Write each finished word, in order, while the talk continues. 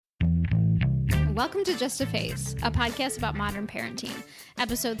Welcome to Just a Face, a podcast about modern parenting.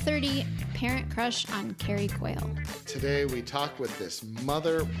 Episode 30, Parent Crush on Carrie Quayle. Today we talk with this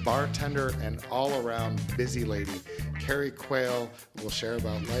mother, bartender, and all-around busy lady. Carrie Quayle will share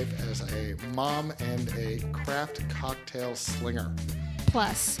about life as a mom and a craft cocktail slinger.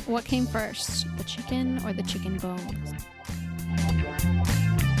 Plus, what came first, the chicken or the chicken bones?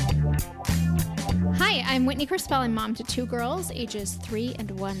 Hi, I'm Whitney Crispell. I'm mom to two girls, ages 3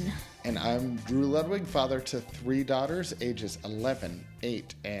 and 1. And I'm Drew Ludwig, father to 3 daughters, ages 11,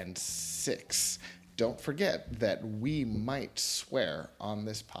 8, and 6. Don't forget that we might swear on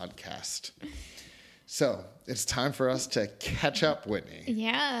this podcast. So it's time for us to catch up, Whitney.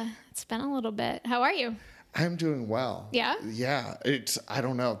 Yeah, it's been a little bit. How are you? I'm doing well. Yeah? Yeah. I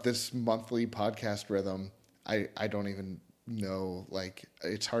don't know, this monthly podcast rhythm, I don't even know, like,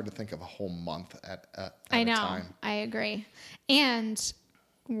 it's hard to think of a whole month at a time. I agree. And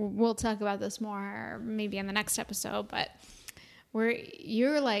we'll talk about this more maybe in the next episode, but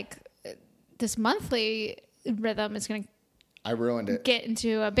you're like, this monthly rhythm is going to I ruined it. Get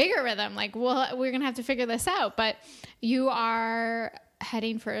into a bigger rhythm. Like, well, we're going to have to figure this out, but you are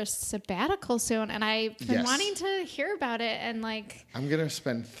heading for a sabbatical soon, and I've been wanting to hear about it. And like, I'm going to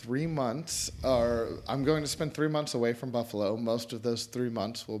spend 3 months, away from Buffalo. Most of those 3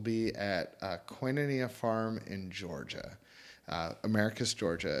 months will be at Koinonia Farm in Georgia, Americus,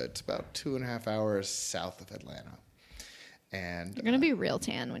 Georgia. It's about 2.5 hours south of Atlanta. And you're going to be real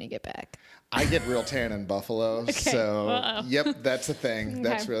tan when you get back. I get real tan in Buffalo, okay. So Uh-oh. Yep, that's a thing. Okay.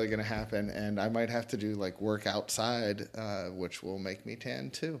 That's really going to happen, and I might have to do like work outside, which will make me tan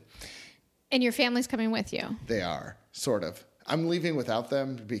too. And your family's coming with you? They are, sort of. I'm leaving without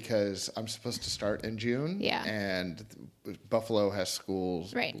them because I'm supposed to start in June. Yeah. And Buffalo has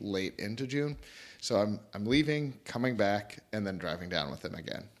schools late into June, so I'm leaving, coming back, and then driving down with them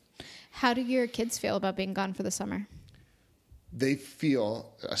again. How do your kids feel about being gone for the summer? They feel,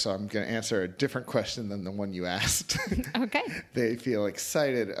 so I'm going to answer a different question than the one you asked. Okay. They feel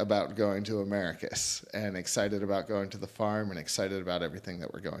excited about going to Americus and excited about going to the farm and excited about everything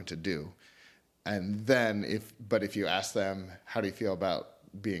that we're going to do. And then if you ask them, how do you feel about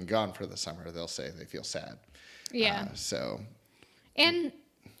being gone for the summer? They'll say they feel sad. Yeah. And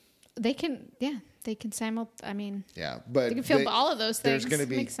they can, they can but they can feel all of those things. There's going to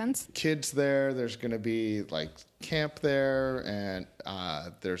be Makes sense. Kids there. There's going to be like camp there, and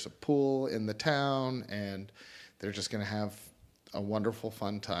there's a pool in the town, and they're just going to have a wonderful,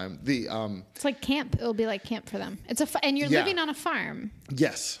 fun time. It's like camp. It'll be like camp for them. And you're living on a farm.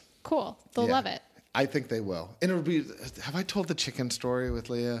 Yes. Cool. They'll love it. I think they will. And it'll be. Have I told the chicken story with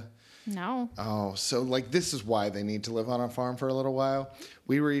Leah? No. Oh, so like this is why they need to live on a farm for a little while.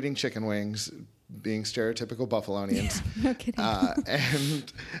 We were eating chicken wings, being stereotypical Buffalonians. No kidding.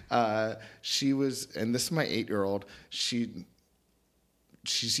 And she was, and this is my 8-year-old, she's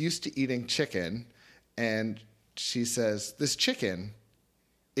used to eating chicken, and she says, this chicken,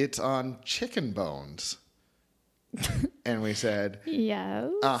 it's on chicken bones. And we said,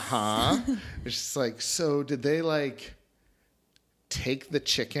 yes. Uh-huh. It's just like, so did they like take the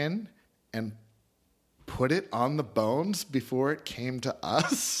chicken and put it on the bones before it came to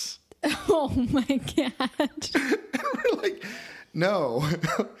us? Oh my God. And we're like, no,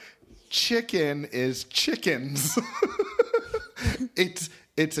 chicken is chickens.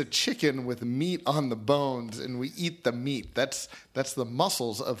 It's a chicken with meat on the bones, and we eat the meat. That's the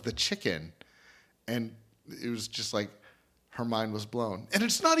muscles of the chicken. And it was just like her mind was blown. And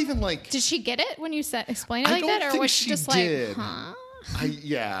it's not even like, did she get it when you explained it like that, or was she just did. Like, huh?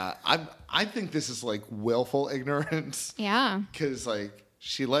 I think this is like willful ignorance. Yeah. Because like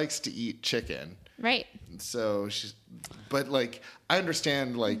she likes to eat chicken. Right. So but like, I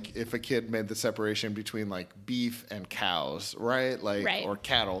understand like if a kid made the separation between like beef and cows, right? Like, or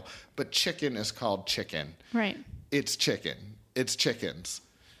cattle, but chicken is called chicken. Right. It's chicken. It's chickens.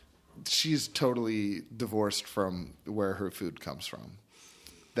 She's totally divorced from where her food comes from.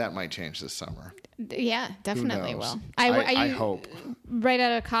 That might change this summer. Yeah, definitely will. I hope. Right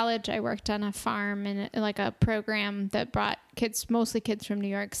out of college, I worked on a farm and like a program that brought mostly kids from New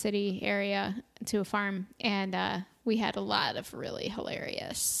York City area to a farm. And we had a lot of really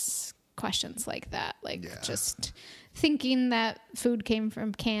hilarious questions like that. Like just thinking that food came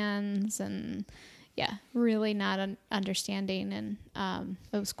from cans and really not understanding. And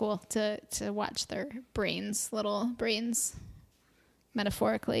it was cool to watch their little brains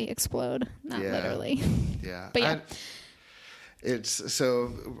metaphorically explode, not literally. Yeah. But it's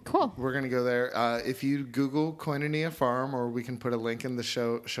so cool. We're going to go there. If you Google Koinonia Farm, or we can put a link in the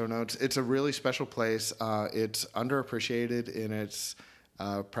show notes, it's a really special place. It's underappreciated in its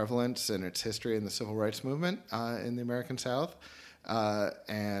prevalence and its history in the civil rights movement in the American South.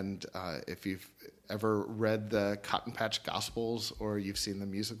 And if you've ever read the Cotton Patch Gospels or you've seen the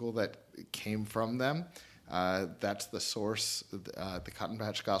musical that came from them, that's the source. The Cotton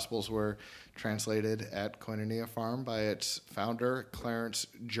Patch Gospels were translated at Koinonia Farm by its founder, Clarence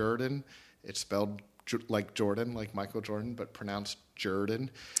Jordan. It's spelled like Jordan, like Michael Jordan, but pronounced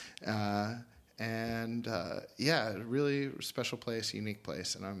Jordan. Really special place, unique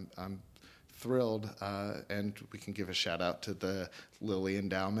place, and I'm thrilled. And we can give a shout out to the Lilly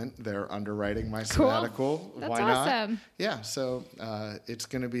Endowment. They're underwriting my sabbatical. That's Why awesome. not? Yeah, so it's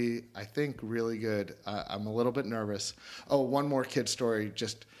going to be, I think, really good. I'm a little bit nervous. Oh, one more kid story.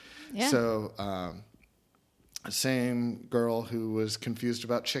 So, same girl who was confused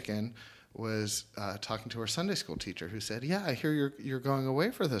about chicken was talking to her Sunday school teacher, who said, "Yeah, I hear you're going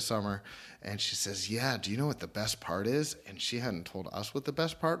away for the summer." And she says, "Yeah, do you know what the best part is?" And she hadn't told us what the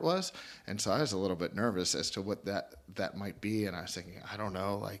best part was. And so I was a little bit nervous as to what that might be. And I was thinking, I don't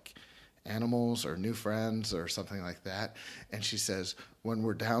know, like animals or new friends or something like that. And she says, "When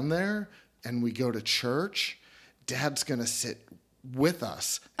we're down there and we go to church, Dad's going to sit with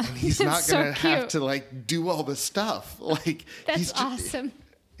us, and he's not going to have to like do all the stuff." Like, that's awesome.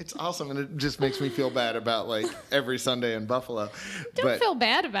 It's awesome, and it just makes me feel bad about like every Sunday in Buffalo. Don't feel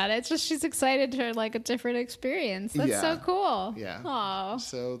bad about it. It's just she's excited for like a different experience. That's so cool. Yeah. Oh,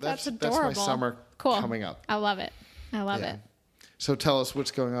 so that's adorable. That's my summer coming up. I love it. I love it. So tell us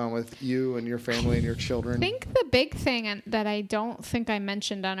what's going on with you and your family and your children. I think the big thing that I don't think I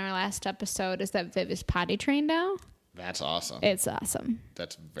mentioned on our last episode is that Viv is potty trained now. That's awesome. It's awesome.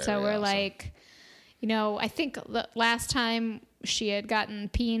 That's very So we're awesome. like, I think the last time she had gotten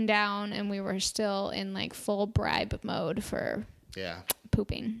peeing down and we were still in like full bribe mode for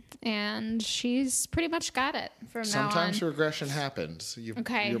pooping. And she's pretty much got it from now on. Sometimes regression happens.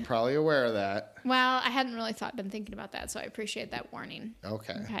 Okay. You're probably aware of that. Well, I hadn't really been thinking about that, so I appreciate that warning.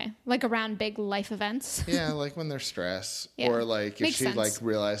 Okay. Like around big life events. Yeah, like when there's stress. Yeah. Or like if Makes she sense. like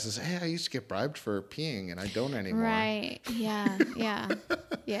realizes, hey, I used to get bribed for peeing and I don't anymore. Right. Yeah.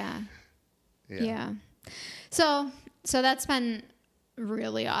 Yeah. So that's been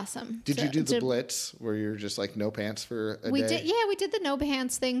really awesome. Did you do the blitz where you're just like no pants for a we day? did. Yeah, we did the no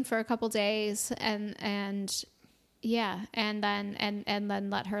pants thing for a couple days, and then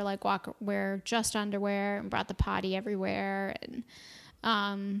let her like wear just underwear, and brought the potty everywhere,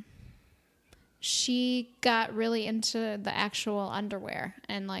 and she got really into the actual underwear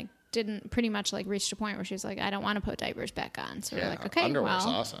and like didn't pretty much like reached a point where she was like, I don't want to put diapers back on. So we're like, okay, underwear's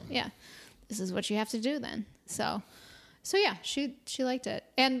awesome. Yeah, this is what you have to do then. So yeah, she liked it,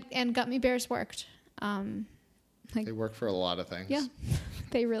 and Gummy Bears worked. They work for a lot of things. Yeah,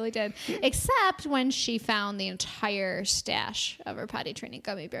 they really did. Except when she found the entire stash of her potty training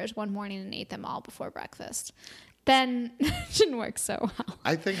gummy bears one morning and ate them all before breakfast. Then it didn't work so well.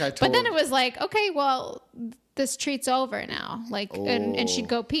 I think I told. But then it was like, okay, well, this treat's over now. Like, and she'd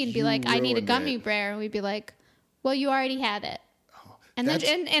go pee and be like, I need a gummy bear, and we'd be like, well, you already had it. And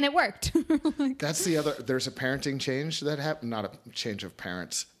then and it worked. That's the other. There's a parenting change that happened. Not a change of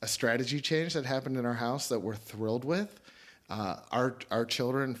parents. A strategy change that happened in our house that we're thrilled with. Our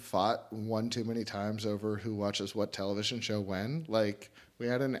children fought one too many times over who watches what television show when. Like we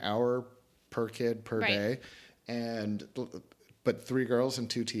had an hour per kid per day, but 3 girls and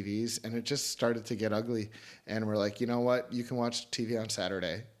 2 TVs, and it just started to get ugly. And we're like, you know what? You can watch TV on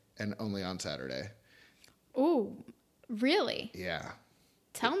Saturday and only on Saturday. Ooh, really? Yeah.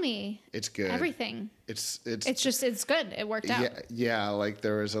 Tell me. It's good. Everything. It's good. It worked out. Yeah. Like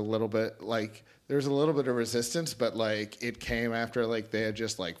there was a little bit of resistance, but like it came after like they had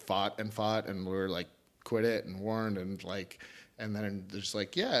just like fought, and we were like quit it and warned and like. And then there's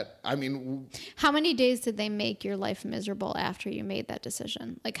like, I mean... How many days did they make your life miserable after you made that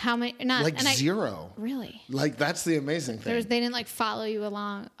decision? Like how many... Not, 0. Really? Like that's the amazing thing. They didn't like follow you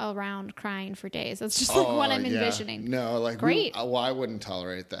around crying for days. That's just like what I'm envisioning. No, like... Great. I wouldn't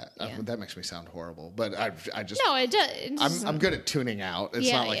tolerate that. That makes me sound horrible. But I just... No, it does. I'm good at tuning out.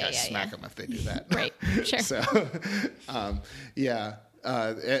 It's not like I smack them if they do that. Right, sure. So,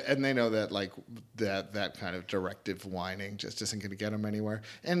 and they know that like that kind of directive whining just isn't going to get them anywhere.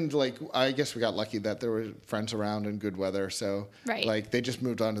 And like I guess we got lucky that there were friends around and good weather, so like they just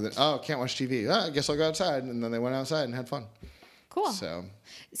moved on to can't watch TV. I guess I'll go outside, and then they went outside and had fun. Cool.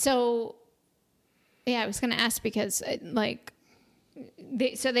 So yeah, I was going to ask because like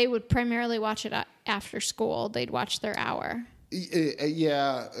they would primarily watch it after school. They'd watch their hour.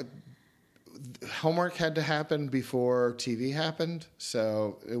 Yeah. Homework had to happen before TV happened,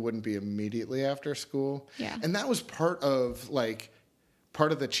 so it wouldn't be immediately after school. Yeah. And that was part of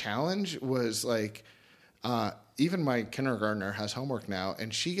part of the challenge was like, even my kindergartner has homework now,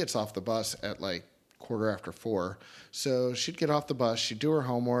 and she gets off the bus at like 4:15. So she'd get off the bus, she'd do her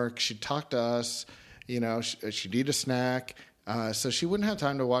homework, she'd talk to us, she'd eat a snack. So she wouldn't have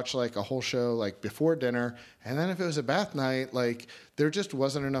time to watch like a whole show like before dinner. And then if it was a bath night, like there just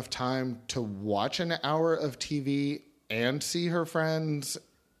wasn't enough time to watch an hour of TV and see her friends.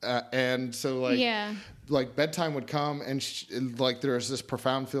 And so like bedtime would come and like there was this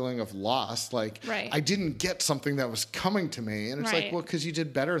profound feeling of loss. Like I didn't get something that was coming to me. And it's like, well, because you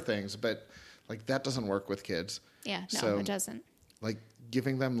did better things, but like that doesn't work with kids. Yeah, no, it doesn't. Like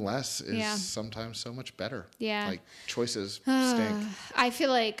giving them less is sometimes so much better. Yeah. Like choices stink. I feel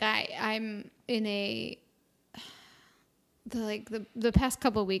like I'm in the past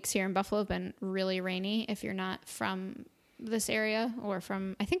couple of weeks here in Buffalo have been really rainy. If you're not from this area or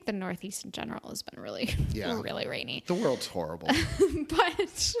from, I think the Northeast in general has been really, really rainy. The world's horrible.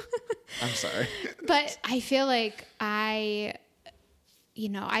 But I'm sorry. But I feel like I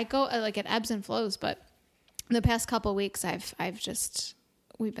go like it ebbs and flows, but the past couple of weeks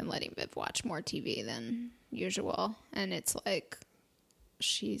we've been letting Viv watch more TV than usual. And it's like,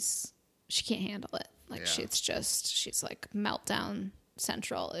 she can't handle it. Like she's like meltdown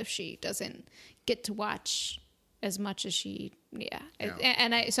central if she doesn't get to watch as much as she,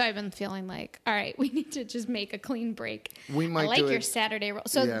 so I've been feeling like, all right, we need to just make a clean break. We might I like your Saturday roll.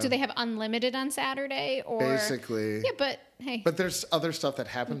 So do they have unlimited on Saturday or basically? Yeah, but hey, but there's other stuff that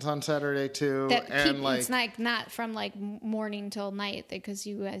happens on Saturday too, it's like not from like morning till night because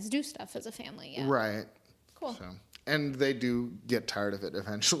you guys do stuff as a family. Yeah, right. Cool. So, and they do get tired of it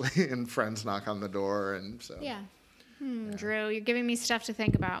eventually, and friends knock on the door, and so yeah. Drew, you're giving me stuff to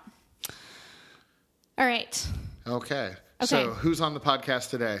think about. All right. Okay. So who's on the podcast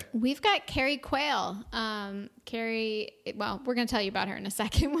today? We've got Carrie Quayle. Carrie, well, we're going to tell you about her in a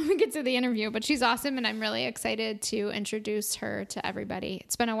second when we get to the interview, but she's awesome, and I'm really excited to introduce her to everybody.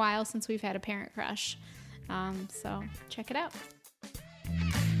 It's been a while since we've had a parent crush, so check it out.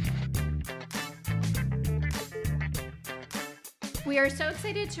 We are so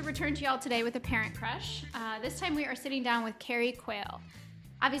excited to return to y'all today with a parent crush. This time we are sitting down with Carrie Quayle.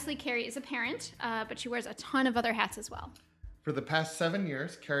 Obviously, Carrie is a parent, but she wears a ton of other hats as well. For the past 7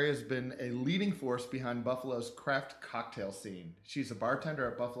 years, Carrie has been a leading force behind Buffalo's craft cocktail scene. She's a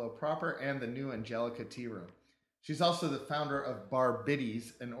bartender at Buffalo proper and the new Angelica Tea Room. She's also the founder of Bar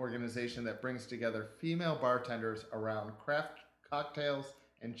Biddies, an organization that brings together female bartenders around craft cocktails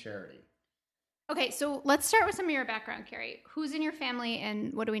and charity. Okay, so let's start with some of your background, Carrie. Who's in your family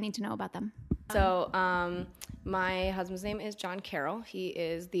and what do we need to know about them? So my husband's name is John Carroll. He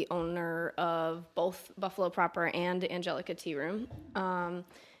is the owner of both Buffalo proper and Angelica Tea Room.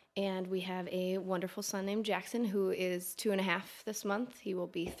 And we have a wonderful son named Jackson, who is 2.5 this month. He will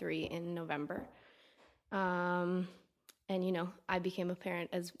be 3 in November. And, I became a parent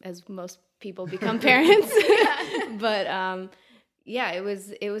as most people become parents. But,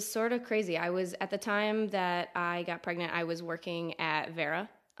 it was sort of crazy. I was, at the time that I got pregnant, I was working at Vera.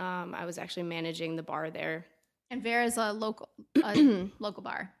 I was actually managing the bar there. And Vera's a local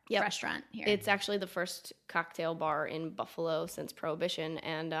bar, restaurant here. It's actually the first cocktail bar in Buffalo since Prohibition.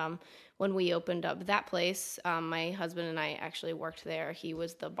 And when we opened up that place, my husband and I actually worked there. He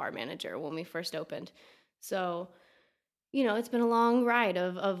was the bar manager when we first opened. So, it's been a long ride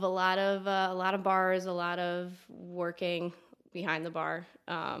of a lot of bars, a lot of working behind the bar.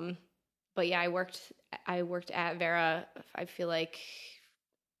 But yeah, I worked at Vera, I feel like,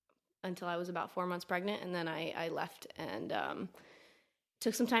 until I was about 4 months pregnant, and then I left and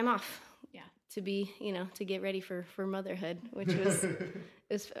took some time off. Yeah, to be to get ready for motherhood, which was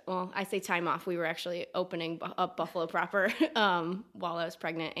well, I say time off. We were actually opening up Buffalo proper while I was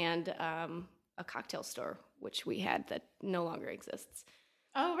pregnant, and a cocktail store which we had that no longer exists.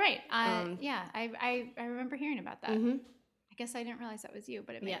 Oh right, I remember hearing about that. Mm-hmm. I guess I didn't realize that was you,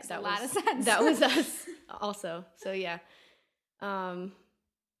 but it makes a lot of sense. That was us also. So yeah.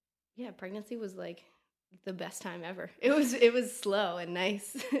 Pregnancy was like the best time ever. It was slow and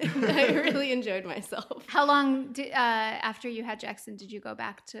nice. I really enjoyed myself. How long after you had Jackson did you go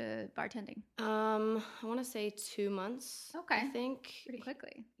back to bartending? I want to say 2 months. Okay, I think pretty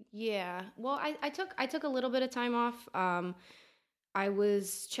quickly. Yeah. Well, I took a little bit of time off. I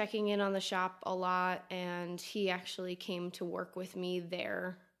was checking in on the shop a lot, and he actually came to work with me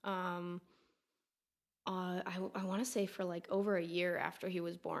there. I want to say for like over a year after he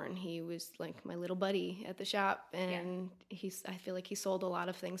was born. He was like my little buddy at the shop, and I feel like he sold a lot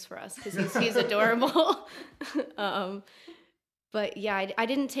of things for us because he's adorable. But yeah, I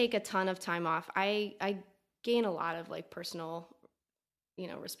didn't take a ton of time off. I gain a lot of like personal,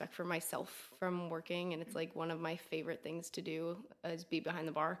 respect for myself from working. And it's like one of my favorite things to do is be behind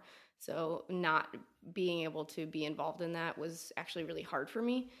the bar. So not being able to be involved in that was actually really hard for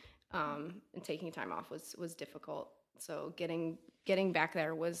me. And taking time off was difficult. So getting back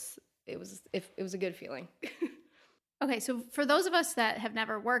there was a good feeling. Okay, so for those of us that have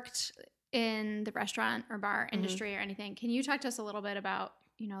never worked in the restaurant or bar industry or anything, can you talk to us a little bit about,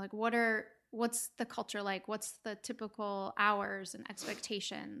 like what's the culture like? What's the typical hours and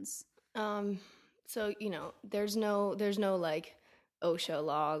expectations? So, there's no like OSHA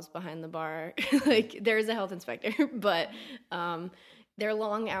laws behind the bar. Like there is a health inspector, but they're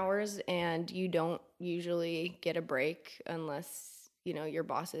long hours and you don't usually get a break unless, your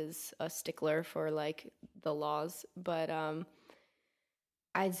boss is a stickler for like the laws. But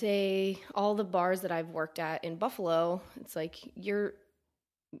I'd say all the bars that I've worked at in Buffalo, it's like you're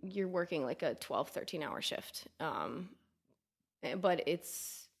working like a 12, 13-hour shift. But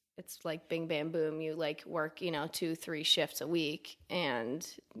it's like bing, bam, boom. You like work, 2-3 shifts a week and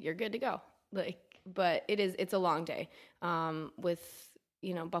you're good to go. But it's a long day. With,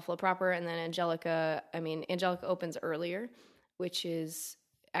 Buffalo proper and then Angelica. I mean, Angelica opens earlier, which is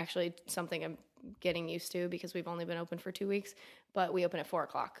actually something I'm getting used to because we've only been open for 2 weeks, but we open at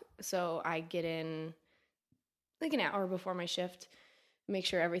 4:00. So I get in like an hour before my shift, make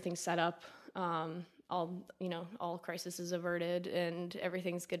sure everything's set up. All crisis is averted and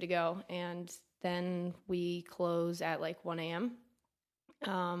everything's good to go. And then we close at like 1 a.m.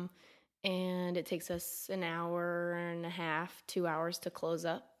 And it takes us an hour and a half, 2 hours to close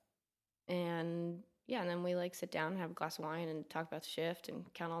up. And then we like sit down and have a glass of wine and talk about the shift and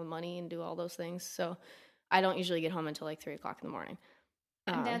count all the money and do all those things. So I don't usually get home until like 3:00 in the morning.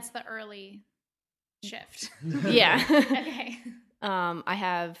 And that's the early shift. Yeah. Okay. I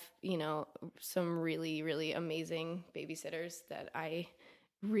have, some really, really amazing babysitters that I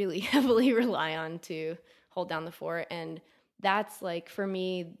really heavily rely on to hold down the fort. And that's like, for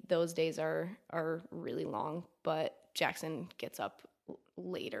me, those days are really long, but Jackson gets up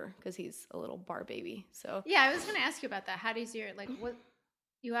later because he's a little bar baby. So yeah, I was going to ask you about that. How does what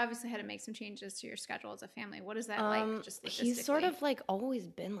you obviously had to make some changes to your schedule as a family. What is that like? Just he's sort of like always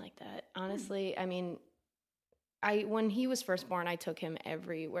been like that, honestly. I mean, when he was first born, I took him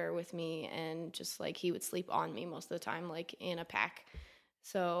everywhere with me, and just like he would sleep on me most of the time, like in a pack.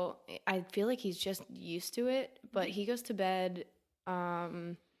 So I feel like he's just used to it, but he goes to bed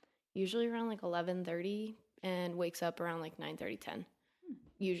usually around like 11:30 and wakes up around like 9:30, 10,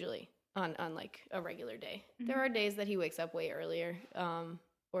 usually on like a regular day. Mm-hmm. There are days that he wakes up way earlier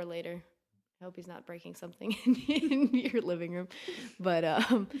or later. I hope he's not breaking something in your living room. But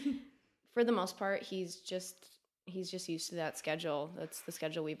for the most part, he's just used to that schedule. That's the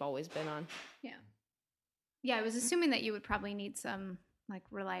schedule we've always been on. Yeah. Yeah, I was assuming that you would probably need some like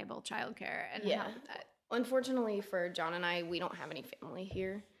reliable childcare and help with that. Unfortunately for John and I, we don't have any family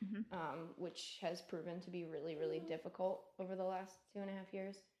here, Mm-hmm. Which has proven to be really, really difficult over the last 2.5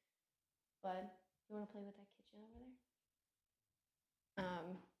 years. Bud, you want to play with that kitchen over there?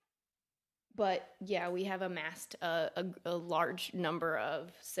 But yeah, we have amassed a large number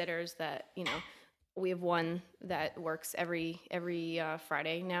of sitters that, we have one that works every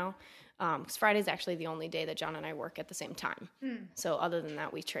Friday now. Because Friday is actually the only day that John and I work at the same time. Mm. So other than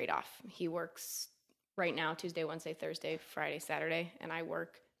that, we trade off. He works right now Tuesday, Wednesday, Thursday, Friday, Saturday, and I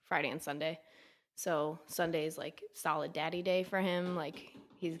work Friday and Sunday. So Sunday is like solid daddy day for him. Like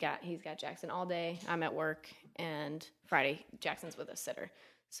he's got Jackson all day. I'm at work, and Friday Jackson's with a sitter.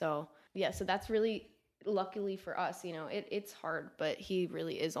 So yeah, so that's really luckily for us. It's hard, but he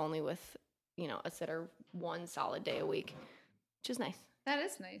really is only with a sitter one solid day a week, which is nice. That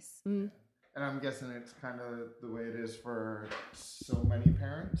is nice. Mm-hmm. And I'm guessing it's kind of the way it is for so many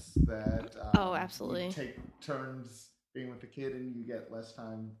parents that oh, absolutely, you take turns being with the kid and you get less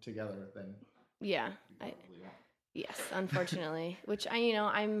time together than yes, unfortunately. Which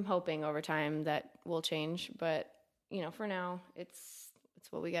I'm hoping over time that will change, but for now it's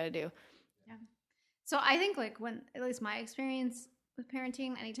what we got to do. Yeah. So I think like when, at least my experience with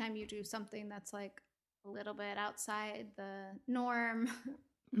parenting, anytime you do something that's like a little bit outside the norm,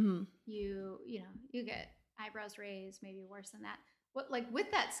 mm-hmm. you get eyebrows raised, maybe worse than that. What, like with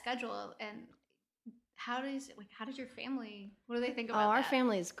that schedule, and how did your family, what do they think about our that?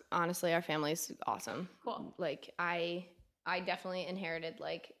 family's awesome. Cool. Like I definitely inherited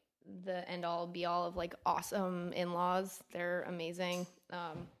like the end all be all of like awesome in-laws. They're amazing.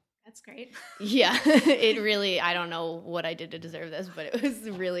 That's great. Yeah, it really, I don't know what I did to deserve this, but it was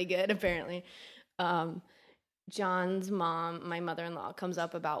really good apparently. John's mom, my mother-in-law, comes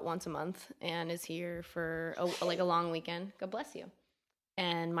up about once a month and is here for a long weekend. God bless you.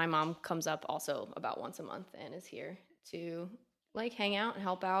 And my mom comes up also about once a month and is here to like hang out and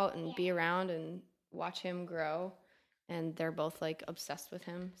help out and be around and watch him grow. And they're both like obsessed with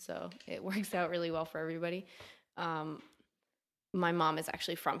him, so it works out really well for everybody. My mom is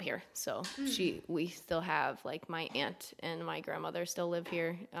actually from here, so we still have like my aunt and my grandmother still live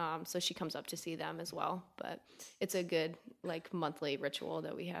here, so she comes up to see them as well. But it's a good like monthly ritual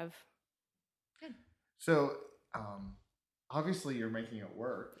that we have. Good. So obviously you're making it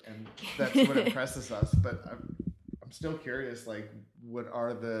work, and that's what impresses us. But I'm still curious, like, what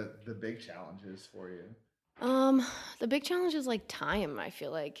are the big challenges for you? The big challenge is like time. I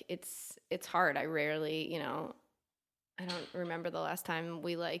feel like it's hard. I rarely, I don't remember the last time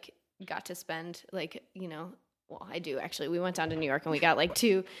we like got to spend like, well, I do actually. We went down to New York and we got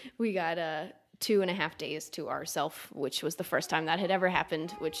 2.5 days to ourselves, which was the first time that had ever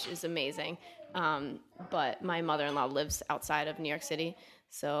happened, which is amazing. But my mother-in-law lives outside of New York City,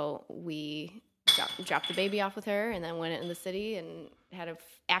 so we dropped the baby off with her and then went in the city and had an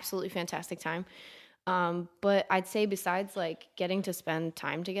absolutely fantastic time. But I'd say besides like getting to spend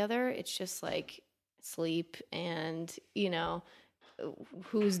time together, it's just like sleep and,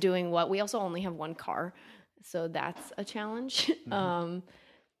 who's doing what. We also only have one car, so that's a challenge. Mm-hmm.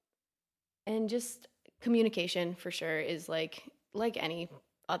 And just communication for sure is like any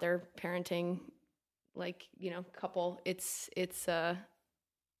other parenting, couple. It's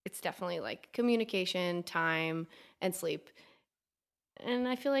definitely like communication, time, and sleep. And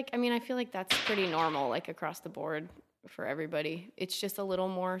I feel like that's pretty normal, like across the board for everybody. It's just a little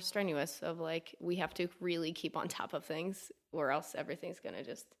more strenuous of like, we have to really keep on top of things or else everything's going to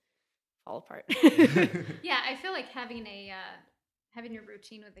just fall apart. Yeah. I feel like having your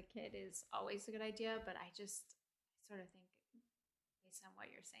routine with a kid is always a good idea, but I just sort of think based on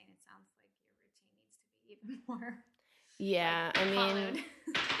what you're saying, it sounds like your routine needs to be even more. Yeah. Followed.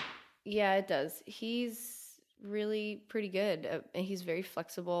 Yeah, it does. He's really pretty good. And he's very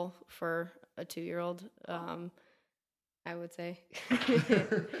flexible for a 2-year-old, I would say.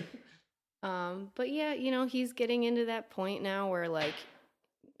 But yeah, he's getting into that point now where like,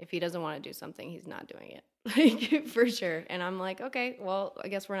 if he doesn't want to do something, he's not doing it, like for sure. And I'm like, okay, well, I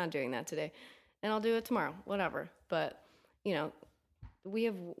guess we're not doing that today, and I'll do it tomorrow, whatever. But we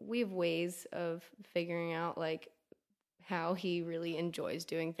have ways of figuring out like how he really enjoys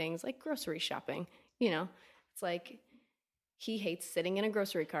doing things like grocery shopping. It's like he hates sitting in a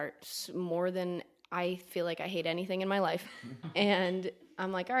grocery cart more than I feel like I hate anything in my life. And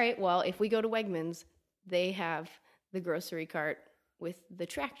I'm like, all right, well, if we go to Wegmans, they have the grocery cart with the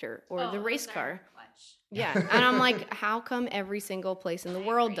tractor or the race car. Clutch. Yeah. And I'm like, how come every single place in the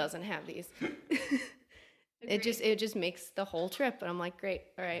world doesn't have these? It just makes the whole trip. And I'm like, great.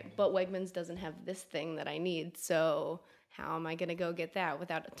 All right. But Wegmans doesn't have this thing that I need. So how am I going to go get that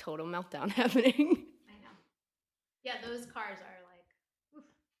without a total meltdown happening? I know. Yeah, those cars are like, oof.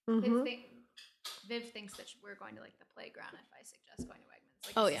 Mm-hmm. Viv thinks that we're going to like the playground if I suggest going to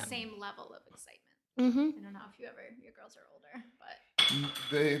Wegmans. Like, it's the same level of excitement. Mm-hmm. I don't know if your girls are older, but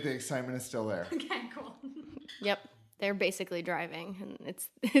the excitement is still there. Okay, cool. Yep, they're basically driving, and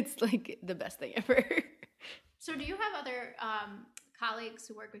it's like the best thing ever. So, do you have other colleagues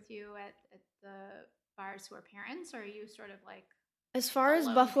who work with you at the bars who are parents, or are you sort of like? As far as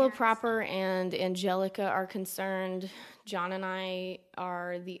Buffalo proper and Angelica are concerned, John and I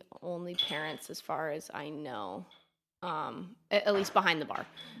are the only parents as far as I know, at least behind the bar.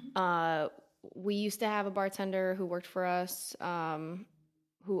 We used to have a bartender who worked for us,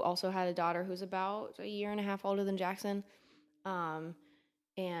 who also had a daughter who's about 1.5 years older than Jackson.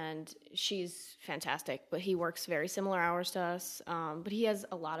 And she's fantastic, but he works very similar hours to us. But he has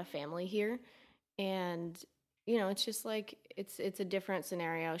a lot of family here. And, it's just like, it's a different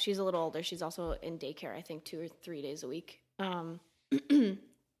scenario. She's a little older. She's also in daycare, I think 2 or 3 days a week. But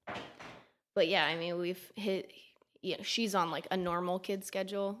yeah, I mean, we've hit, she's on like a normal kid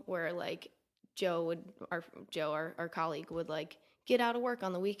schedule where like our colleague would like get out of work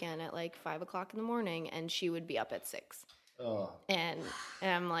on the weekend at like 5:00 in the morning, and she would be up at 6. Oh. And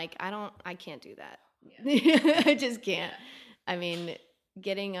I'm like, I can't do that. Yeah. I just can't. I mean,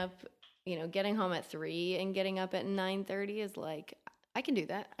 getting up, getting home at 3 and getting up at 9:30 is like, I can do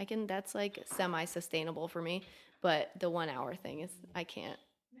that. That's like semi-sustainable for me. But the 1 hour thing is, I can't.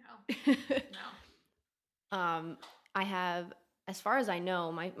 No. I have, as far as I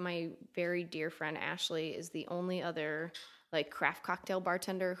know, my very dear friend Ashley is the only other like craft cocktail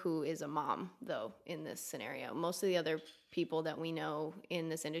bartender who is a mom, though, in this scenario. Most of the other people that we know in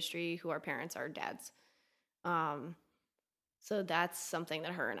this industry who are parents are dads. So that's something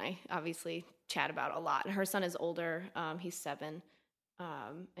that her and I obviously chat about a lot. And her son is older. He's 7.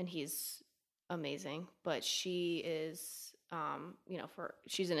 and he's amazing. But she is,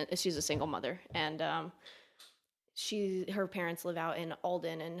 she's a single mother, and her parents live out in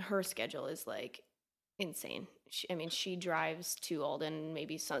Alden, and her schedule is like insane. She drives to Alden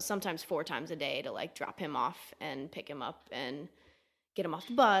maybe sometimes 4 times a day to like drop him off and pick him up and get him off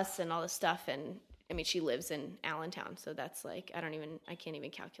the bus and all this stuff. And she lives in Allentown, so that's like I can't even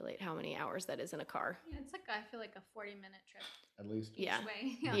calculate how many hours that is in a car. Yeah, it's like I feel like a 40-minute trip At least. each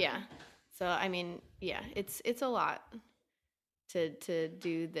way. Yeah. So it's a lot to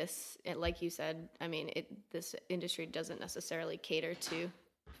do this. Like you said, this industry doesn't necessarily cater to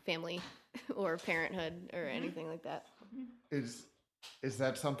family or parenthood or anything like that. Is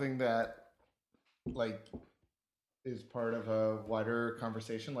that something that like is part of a wider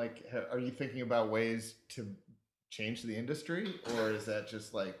conversation? Like, are you thinking about ways to change the industry, or is that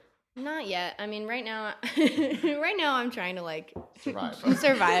just like not yet? Right now I'm trying to like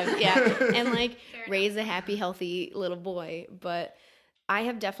survive, yeah, and like raise a happy, healthy little boy. But I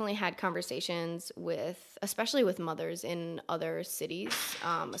have definitely had conversations especially with mothers in other cities,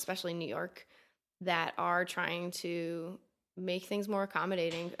 especially New York, that are trying to make things more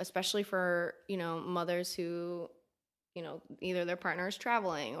accommodating, especially for, mothers who, either their partner is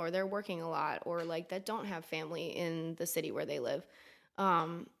traveling or they're working a lot, or like that don't have family in the city where they live.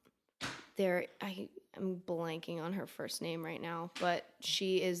 I'm blanking on her first name right now, but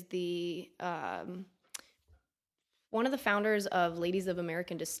she is the one of the founders of Ladies of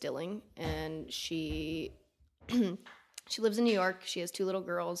American Distilling, and she lives in New York. She has 2 little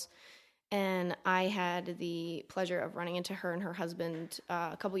girls, and I had the pleasure of running into her and her husband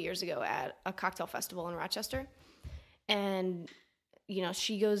a couple years ago at a cocktail festival in Rochester. And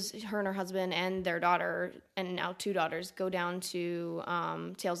her and her husband and their daughter, and now 2 daughters, go down to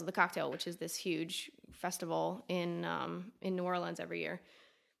Tales of the Cocktail, which is this huge festival in New Orleans every year.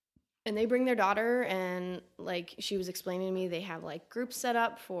 And they bring their daughter, and like she was explaining to me, they have like groups set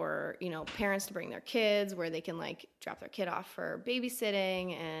up for, parents to bring their kids where they can like drop their kid off for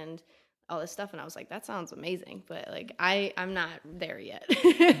babysitting and all this stuff. And I was like, that sounds amazing, but like I'm not there yet.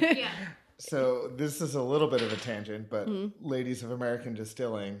 Yeah. So this is a little bit of a tangent, but Ladies of American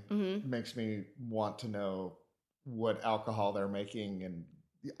Distilling makes me want to know what alcohol they're making, and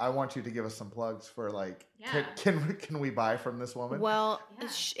I want you to give us some plugs for like, can we buy from this woman? Well,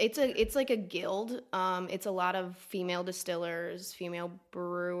 it's like a guild. It's a lot of female distillers, female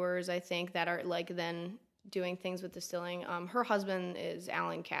brewers, I think, that are like then doing things with distilling. Her husband is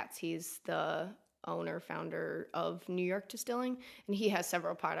Alan Katz. He's the founder of New York Distilling, and he has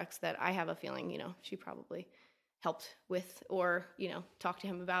several products that I have a feeling, she probably helped with or, talked to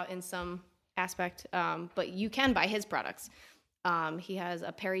him about in some aspect. But you can buy his products. He has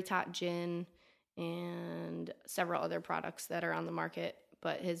a Peritot gin and several other products that are on the market,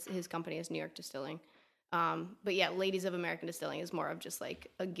 but his company is New York Distilling. But yeah, Ladies of American Distilling is more of just like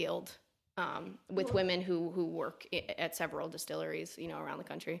a guild with women who work at several distilleries, around the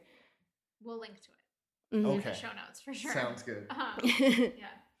country. We'll link to it Mm-hmm. in Okay. the show notes for sure. Sounds good. Yeah.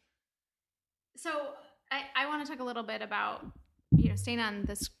 So I want to talk a little bit about, staying on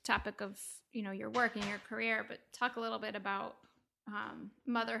this topic of, your work and your career, but talk a little bit about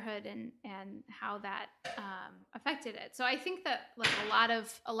motherhood and how that affected it. So I think that like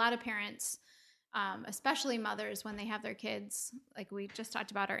a lot of parents, especially mothers, when they have their kids, like we just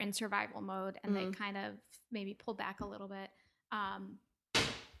talked about, are in survival mode, and they kind of maybe pull back a little bit.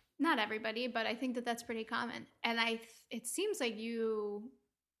 Not everybody, but I think that that's pretty common. And it seems like you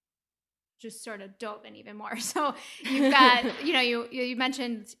just sort of dove in even more. So you've got, you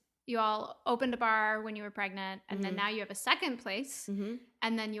mentioned you all opened a bar when you were pregnant, and then now you have a second place.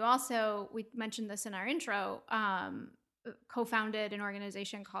 And then you also, we mentioned this in our intro, co-founded an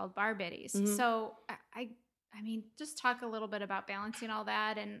organization called Bar Biddies. So I just talk a little bit about balancing all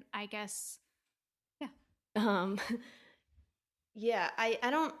that. And I guess,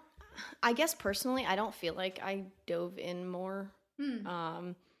 I guess personally, I don't feel like I dove in more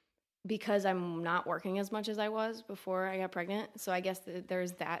because I'm not working as much as I was before I got pregnant. So I guess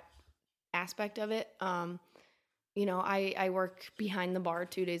there's that aspect of it. I work behind the bar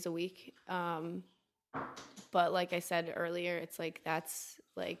 2 days a week. But like I said earlier, it's like that's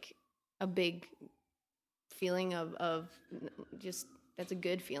like a big feeling of just that's a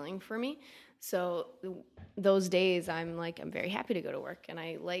good feeling for me. So those days I'm very happy to go to work, and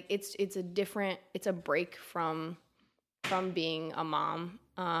I like it's a break from being a mom,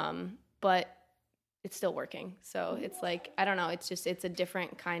 but it's still working. So it's like, I don't know, it's a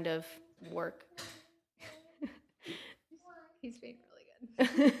different kind of work. he's being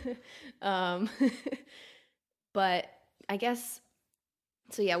really good. But I guess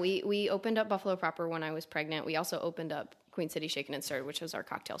So yeah, we opened up Buffalo Proper when I was pregnant. We also opened up Queen City Shaken and Stirred, which was our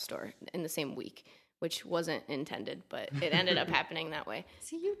cocktail store, in the same week, which wasn't intended, but it ended up happening that way.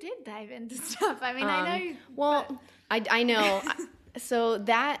 See, you did dive into stuff. I mean, I know you. Well, but... I know. So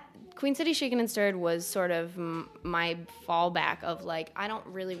that Queen City Shaken and Stirred was sort of my fallback of like, I don't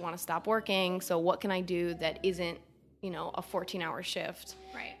really want to stop working. So what can I do that isn't, you know, a 14-hour shift?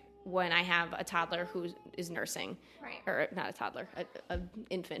 Right. When I have a toddler who is nursing, right. Or not a toddler, a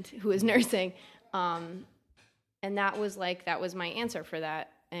infant who is nursing. And that was my answer for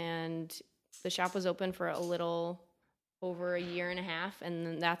that. And the shop was open for a little over a year and a half. And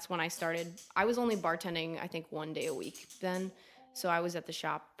then that's when I started. I was only bartending, I think, 1 day a week then. So I was at the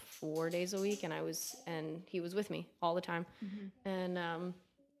shop 4 days a week, and he was with me all the time. Mm-hmm. And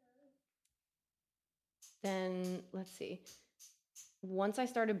then let's see. Once I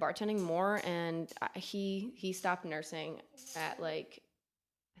started bartending more, and he stopped nursing at like,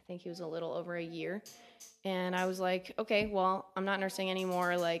 I think he was a little over a year. And I was like, okay, well, I'm not nursing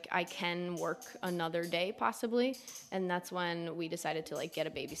anymore. Like, I can work another day possibly. And that's when we decided to like get a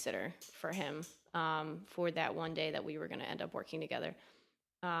babysitter for him for that one day that we were going to end up working together.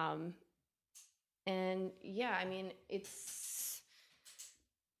 And yeah, I mean, it's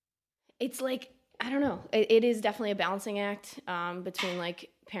like, I don't know. It is definitely a balancing act between like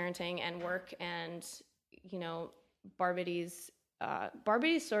parenting and work. And, you know, Barbity's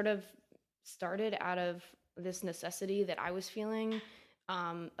sort of started out of this necessity that I was feeling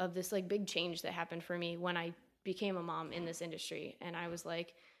of this like big change that happened for me when I became a mom in this industry. And I was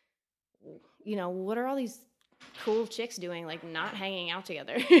like, you know, what are all these cool chicks doing, like not hanging out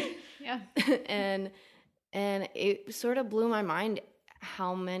together? Yeah. and it sort of blew my mind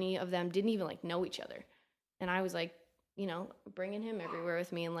how many of them didn't even like know each other. And I was like, you know, bringing him everywhere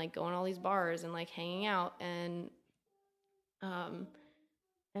with me and like going to all these bars and like hanging out. And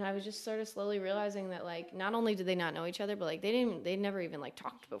I was just sort of slowly realizing that like, not only did they not know each other, but like they'd never even like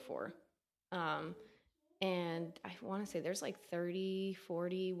talked before. And I want to say there's like 30,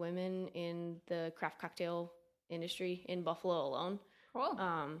 40 women in the craft cocktail industry in Buffalo alone. Cool.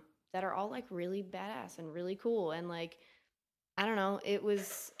 That are all like really badass and really cool. And like, I don't know,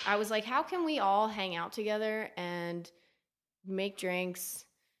 I was like, how can we all hang out together and make drinks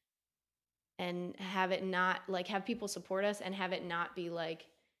and have it not like, have people support us and have it not be like,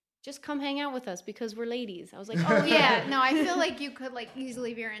 just come hang out with us because we're ladies. I was like, oh yeah, no, I feel like you could like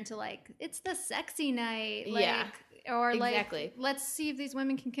easily veer into like, it's the sexy night. Like, yeah. Or exactly. Like, let's see if these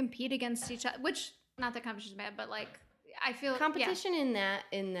women can compete against each other, which not that competition's bad, but like, I feel competition in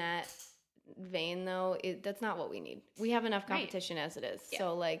that vein though, that's not what we need. We have enough competition as it is. Yeah.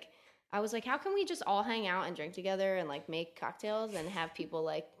 So like, I was like, how can we just all hang out and drink together and like make cocktails and have people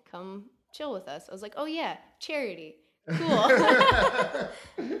like come chill with us? I was like, oh yeah, charity. Cool.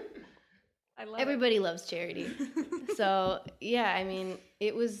 Everybody loves charity. So yeah, I mean, I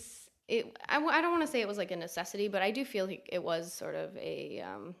don't want to say it was like a necessity, but I do feel like it was sort of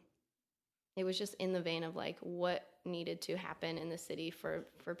it was just in the vein of like what needed to happen in the city for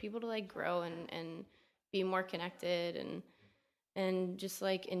people to like grow and be more connected and just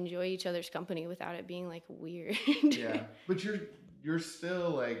like enjoy each other's company without it being like weird. Yeah, but you're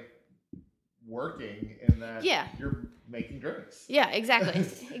still like working in that. Yeah, you're making drinks. Yeah, exactly.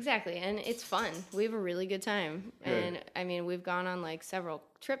 Exactly. And it's fun. We have a really good time. Good. And I mean, we've gone on like several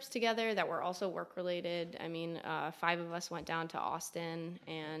trips together that were also work related. I mean, 5 of us went down to Austin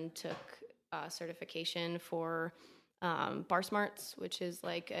and took certification for Bar Smarts, which is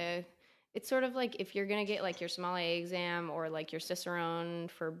like it's sort of like if you're going to get like your sommelier exam or like your Cicerone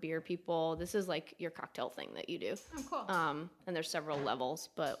for beer people, this is like your cocktail thing that you do. Oh, cool. And there's several levels,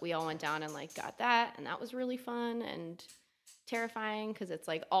 but we all went down and like got that, and that was really fun and terrifying because it's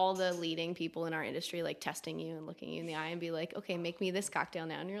like all the leading people in our industry like testing you and looking you in the eye and be like, okay, make me this cocktail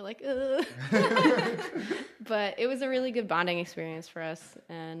now. And you're like, ugh. But it was a really good bonding experience for us.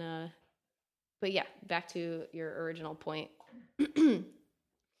 And, but yeah, back to your original point.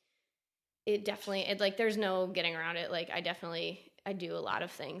 It definitely, like, there's no getting around it. Like, I do a lot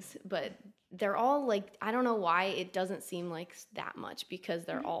of things, but they're all like, I don't know why it doesn't seem like that much because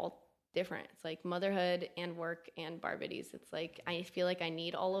they're all different. It's like motherhood and work and Barbity's. It's like, I feel like I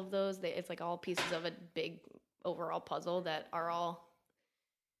need all of those. It's like all pieces of a big overall puzzle that are all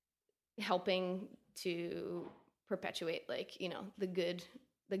helping to perpetuate, like, you know, the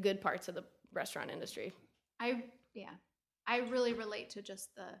good parts of the restaurant industry. I really relate to just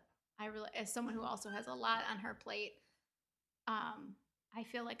as someone who also has a lot on her plate, I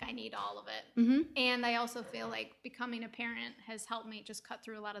feel like I need all of it. Mm-hmm. And I also feel like becoming a parent has helped me just cut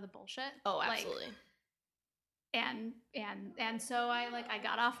through a lot of the bullshit. Oh, absolutely. and so I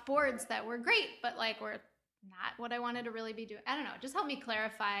got off boards that were great, but like were not what I wanted to really be doing. I don't know. Just help me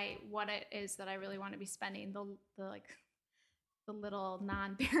clarify what it is that I really want to be spending the little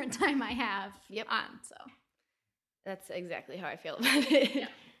non-parent time I have on. So that's exactly how I feel about it. Yeah.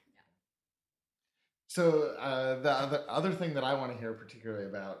 So the other thing that I want to hear particularly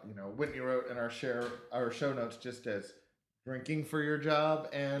about, Whitney wrote in our show notes just as drinking for your job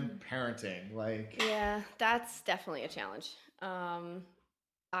and parenting. Like, yeah, that's definitely a challenge.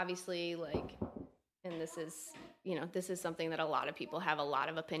 Obviously, and this is something that a lot of people have a lot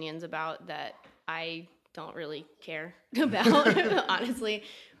of opinions about that I don't really care about, honestly.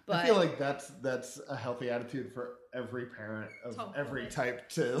 But I feel like that's a healthy attitude for every parent of every type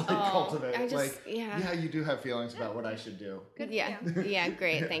to cultivate. You do have feelings about what I should do. Good. Yeah,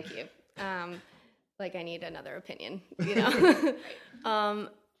 great, thank you. I need another opinion,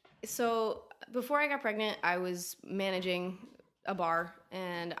 So before I got pregnant, I was managing a bar,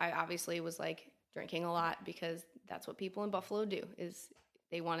 and I obviously was drinking a lot because that's what people in Buffalo do, is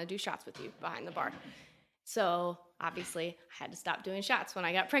they want to do shots with you behind the bar. So obviously I had to stop doing shots when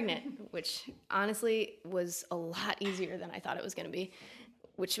I got pregnant, which honestly was a lot easier than I thought it was going to be,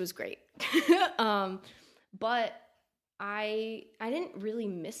 which was great. But I didn't really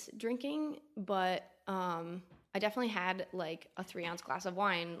miss drinking, but I definitely had a 3-ounce glass of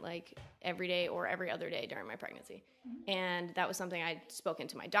wine every day or every other day during my pregnancy. And that was something I'd spoken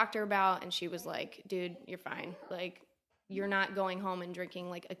to my doctor about, and she was like, dude, you're fine. You're not going home and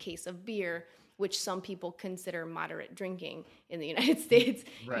drinking a case of beer, which some people consider moderate drinking in the United States.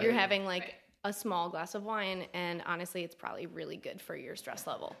 Right. You're having a small glass of wine, and honestly, it's probably really good for your stress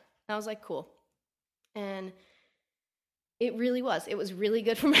level. And I was like, cool. And it really was. It was really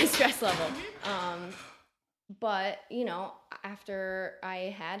good for my stress level. But, after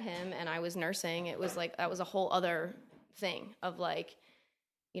I had him and I was nursing, it was that was a whole other thing of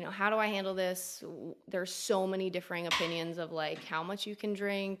how do I handle this? There's so many differing opinions of how much you can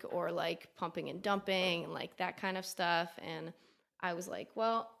drink or pumping and dumping and that kind of stuff. And I was like,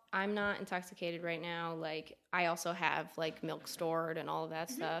 well, I'm not intoxicated right now. I also have milk stored and all of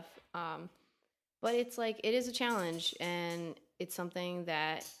that stuff. But it's it is a challenge, and it's something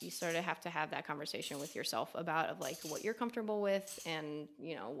that you sort of have to have that conversation with yourself about of what you're comfortable with and,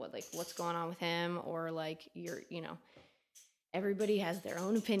 what's going on with him, or everybody has their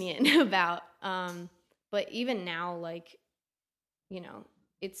own opinion about, but even now,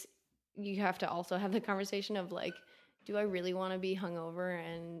 it's, you have to also have the conversation of do I really want to be hungover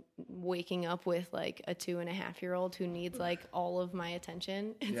and waking up with a 2.5-year-old who needs all of my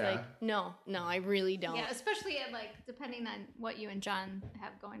attention? It's no, I really don't. Yeah, especially at depending on what you and John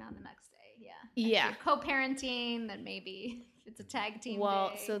have going on the next day. Yeah. Yeah. If you're co-parenting, then maybe it's a tag team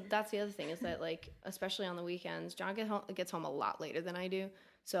day. So that's the other thing is that especially on the weekends, John gets home a lot later than I do.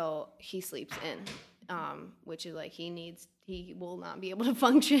 So he sleeps in, which is he will not be able to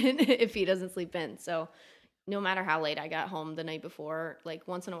function if he doesn't sleep in. So no matter how late I got home the night before,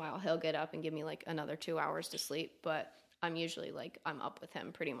 once in a while he'll get up and give me another 2 hours to sleep, but I'm usually I'm up with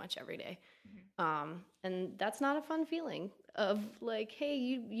him pretty much every day. Mm-hmm. And that's not a fun feeling of hey,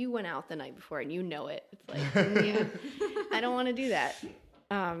 you went out the night before and it. It's yeah, I don't want to do that.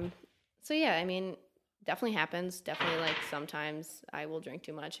 So yeah, I mean, definitely happens. Definitely sometimes I will drink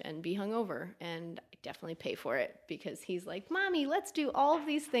too much and be hungover, and I definitely pay for it because he's like, Mommy, let's do all of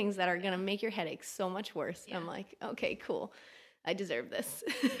these things that are going to make your headache so much worse. Yeah. I'm like, okay, cool. I deserve this.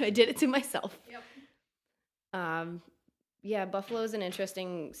 I did it to myself. Yep. Yeah, Buffalo is an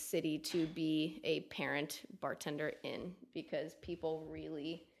interesting city to be a parent bartender in because people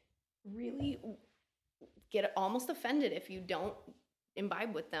really, really get almost offended if you don't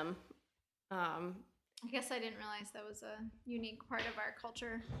imbibe with them. I guess I didn't realize that was a unique part of our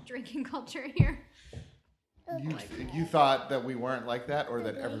culture, drinking culture here. You thought that we weren't like that, or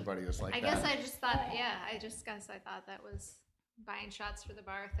that everybody was like that? I guess I just thought, I thought that was buying shots for the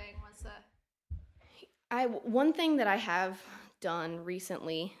bar thing was one thing that I have done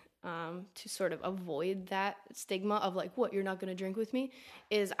recently to sort of avoid that stigma of what, you're not going to drink with me,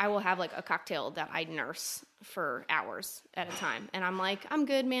 is I will have a cocktail that I nurse for hours at a time. And I'm like, I'm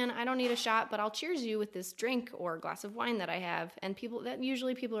good, man. I don't need a shot, but I'll cheers you with this drink or glass of wine that I have. And people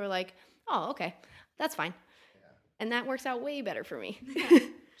are like, oh, okay, that's fine. Yeah. And that works out way better for me.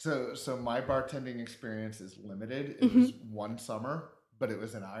 So my bartending experience is limited. It was one summer, but it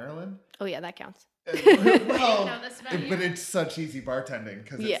was in Ireland. Oh yeah, that counts. Well, but it's such easy bartending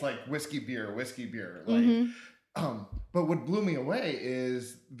because it's whiskey beer. But what blew me away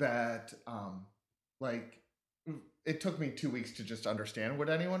is that it took me 2 weeks to just understand what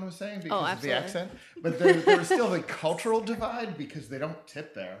anyone was saying because of the absolutely. accent. But there's still the cultural divide because they don't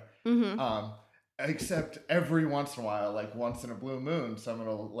tip there. Except every once in a while, like once in a blue moon, someone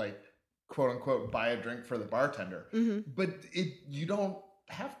will like quote unquote buy a drink for the bartender. But you don't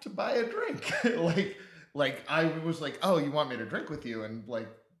have to buy a drink. like I was like, oh, you want me to drink with you? And like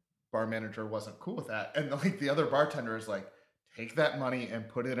bar manager wasn't cool with that. And like the other bartender is like, take that money and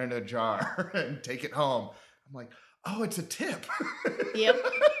put it in a jar and take it home. I'm like, oh, it's a tip. Yep.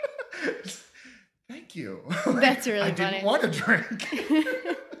 Thank you. That's really I funny. didn't want a drink.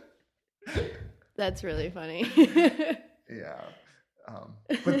 That's really funny. Yeah.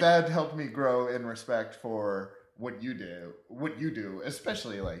 But that helped me grow in respect for what you do,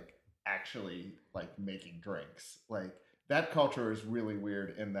 especially like actually like making drinks. Like that culture is really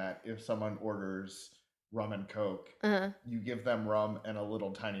weird in that if someone orders rum and Coke, you give them rum and a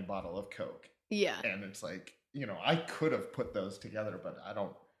little tiny bottle of Coke. Yeah. And it's like, I could have put those together, but I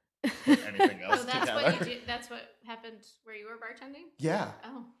don't put anything else that's together. what you did. That's what happened where you were bartending? Yeah.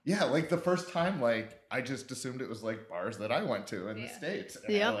 Oh. Yeah, like the first time, like I just assumed it was like bars that I went to in the States.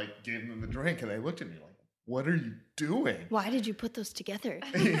 And I like gave them the drink and they looked at me like, what are you doing? Why did you put those together?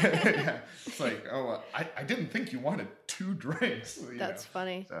 Yeah. It's like, oh, I didn't think you wanted 2 drinks. That's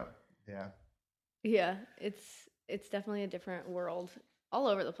funny. So, yeah. Yeah, it's definitely a different world all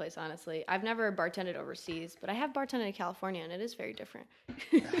over the place, honestly. I've never bartended overseas, but I have bartended in California, and it is very different.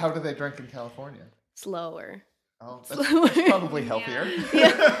 How do they drink in California? Slower. Oh, that's probably healthier.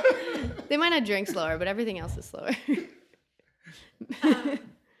 Yeah. They might not drink slower, but everything else is slower.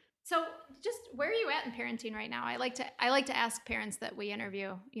 So just where are you at in parenting right now? I like to ask parents that we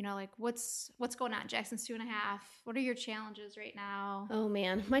interview, like what's going on? Jackson's 2.5. What are your challenges right now? Oh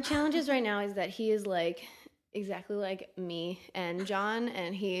man, my challenges right now is that he is like exactly like me and John,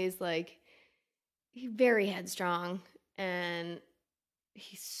 and he's very headstrong and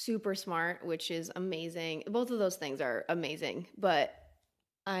he's super smart, which is amazing. Both of those things are amazing, but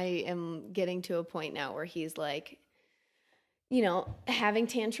I am getting to a point now where he's like, having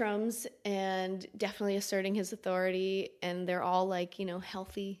tantrums and definitely asserting his authority, and they're all like,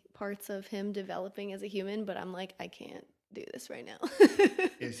 healthy parts of him developing as a human, but I'm like, I can't do this right now.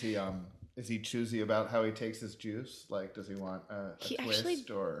 Is he choosy about how he takes his juice? Like, does he want a he twist actually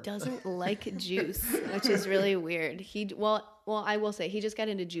or doesn't like juice, which is really weird. Well, I will say he just got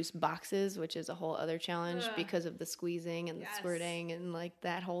into juice boxes, which is a whole other challenge because of the squeezing and the squirting and like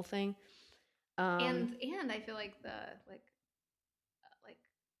that whole thing. And I feel like the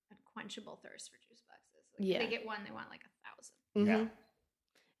unquenchable thirst for juice boxes. Like, they get one, they want like 1,000. Mm-hmm. Yeah,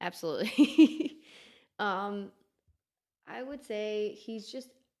 absolutely. I would say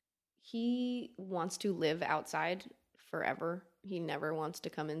he wants to live outside forever. He never wants to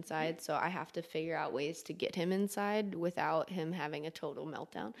come inside, so I have to figure out ways to get him inside without him having a total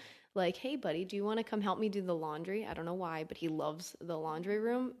meltdown. Like, hey, buddy, do you want to come help me do the laundry? I don't know why, but he loves the laundry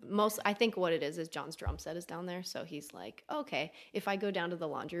room. I think what it is John's drum set is down there, so he's like, okay, if I go down to the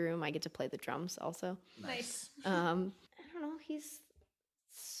laundry room, I get to play the drums also. Nice. I don't know, he's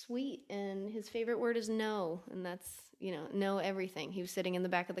sweet, and his favorite word is no, and that's, know everything. He was sitting in the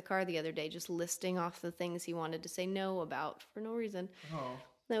back of the car the other day just listing off the things he wanted to say no about for no reason. Oh.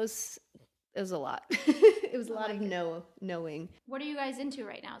 It was a lot. It was a lot of knowing. What are you guys into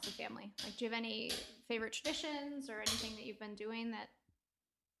right now as a family? Like, do you have any favorite traditions or anything that you've been doing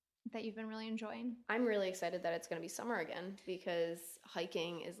that you've been really enjoying? I'm really excited that it's going to be summer again because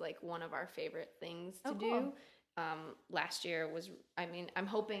hiking is like one of our favorite things to do. Last year I'm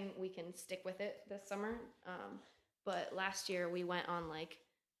hoping we can stick with it this summer. But last year we went on like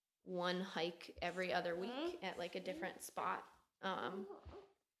one hike every other week at like a different spot.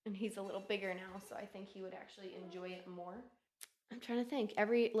 And he's a little bigger now, so I think he would actually enjoy it more. I'm trying to think.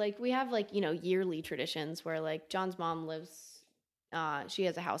 We have like, yearly traditions where like John's mom lives, she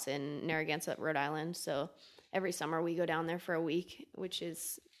has a house in Narragansett, Rhode Island. So every summer we go down there for a week, which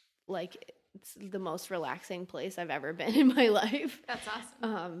is like, it's the most relaxing place I've ever been in my life. That's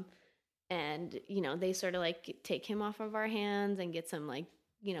awesome. And, they sort of like take him off of our hands and get some like,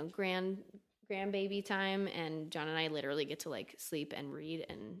 grandbaby time, and John and I literally get to like sleep and read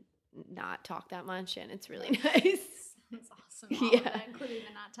and not talk that much, and it's really nice. That's awesome. All of that, including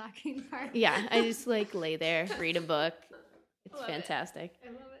the not talking part. Yeah, I just like lay there, read a book. It's fantastic. I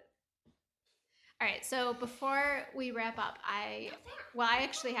love it. All right, so before we wrap up, I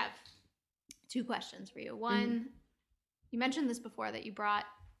actually have 2 questions for you. One, you mentioned this before that you brought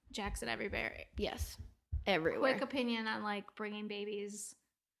Jackson everywhere. Yes, everywhere. Quick opinion on like bringing babies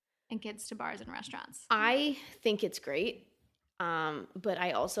and kids to bars and restaurants. I think it's great. But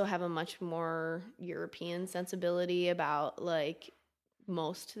I also have a much more European sensibility about like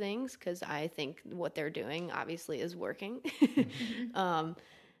most things because I think what they're doing obviously is working.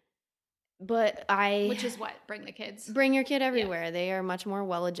 But Which is what? Bring the kids. Bring your kid everywhere. Yeah. They are much more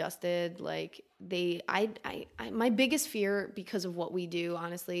well-adjusted. Like my biggest fear because of what we do,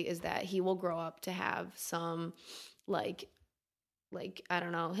 honestly, is that he will grow up to have some like, I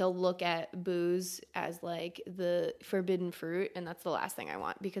don't know, he'll look at booze as like the forbidden fruit. And that's the last thing I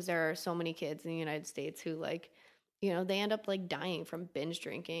want because there are so many kids in the United States who like, you know, they end up like dying from binge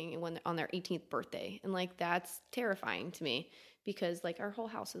drinking when on their 18th birthday. And like, that's terrifying to me because like our whole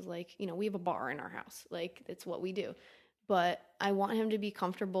house is like, you know, we have a bar in our house. Like it's what we do. But I want him to be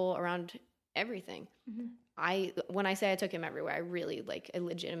comfortable around everything. When I say I took him everywhere, I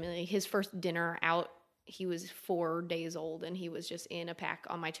legitimately, his first dinner out, he was 4 days old and he was just in a pack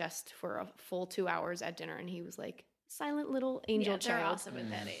on my chest for a full 2 hours at dinner. And he was like silent little angel child. They're awesome at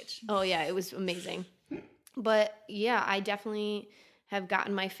that age. Oh yeah. It was amazing. But yeah, I definitely have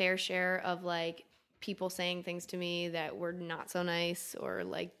gotten my fair share of like people saying things to me that were not so nice or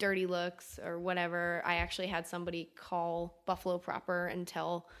like dirty looks or whatever. I actually had somebody call Buffalo proper and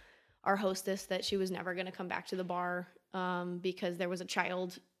tell our hostess that she was never going to come back to the bar because there was a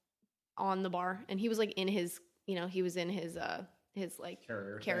child on the bar and he was like in his, you know, he was in his like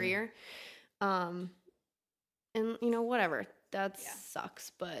carrier. And you know, whatever, that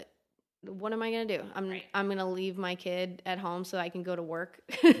sucks, but what am I going to do? I'm going to leave my kid at home so I can go to work.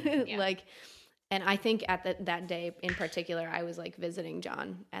 Like, and I think at that day in particular, I was like visiting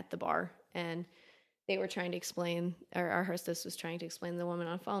John at the bar and they were trying to explain, or our hostess was trying to explain to the woman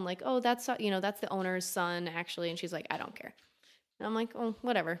on the phone, like, oh, that's, you know, that's the owner's son actually. And she's like, I don't care. And I'm like, oh,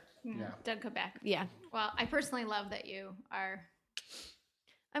 whatever. Don't come back. Yeah. Well, I personally love that you are,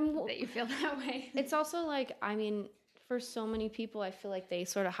 that you feel that way. It's also like, I mean, for so many people, I feel like they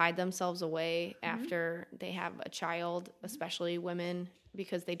sort of hide themselves away after they have a child, especially women,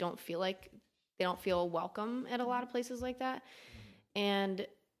 because they don't feel welcome at a lot of places like that. And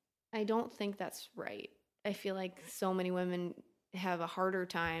I don't think that's right. I feel like so many women have a harder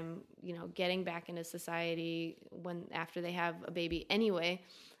time, you know, getting back into society after they have a baby anyway.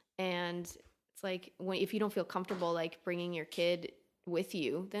 And it's like, if you don't feel comfortable, like bringing your kid with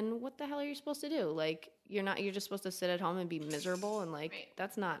you, then what the hell are you supposed to do? Like, you're just supposed to sit at home and be miserable. And like,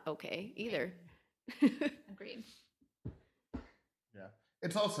 that's not okay either. Agreed. Yeah.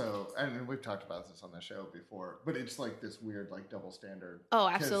 It's also, and we've talked about this on the show before, but it's like this weird, like double standard. Oh,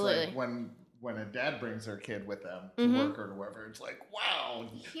 absolutely. Like, when a dad brings their kid with them to work or to wherever, it's like, wow,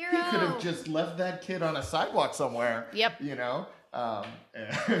 hero. He could have just left that kid on a sidewalk somewhere. Yep. You know?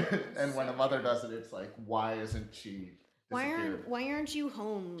 And when a mother does it, it's like, why isn't she disappeared? Why aren't you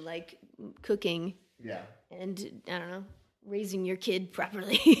home, like, cooking? Yeah. And, I don't know, raising your kid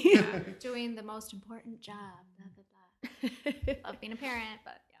properly. Doing the most important job. Love being a parent,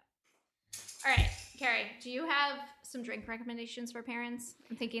 but yeah. All right, Carrie, do you have some drink recommendations for parents?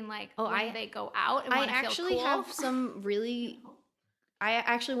 I'm thinking like, when they go out and want to feel cool. I actually have some really... I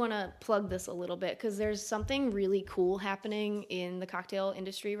actually want to plug this a little bit because there's something really cool happening in the cocktail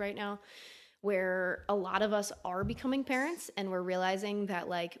industry right now where a lot of us are becoming parents and we're realizing that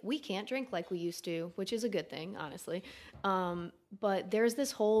like we can't drink like we used to, which is a good thing, honestly. But there's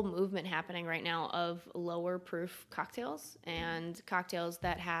this whole movement happening right now of lower proof cocktails and cocktails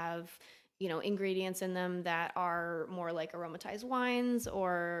that have, you know, ingredients in them that are more like aromatized wines,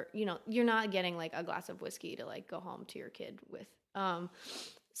 or, you know, you're not getting like a glass of whiskey to like go home to your kid with.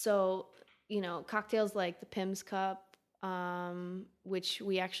 So, you know, cocktails like the Pimm's Cup, which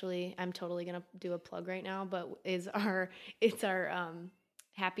I'm totally going to do a plug right now, but it's our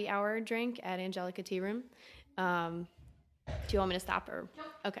happy hour drink at Angelica Tea Room. Do you want me to stop or? Nope.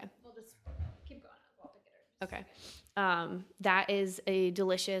 Okay. We'll just keep going. I'll pick it up. Okay. That is a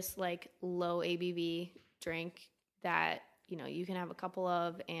delicious, like low ABV drink that, you know, you can have a couple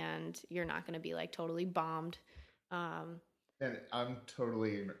of and you're not going to be like totally bombed. And I'm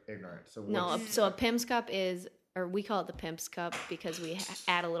totally ignorant. So a Pimm's Cup is, or we call it the Pimm's Cup because we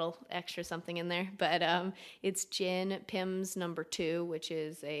add a little extra something in there. But it's gin Pimm's No. 2, which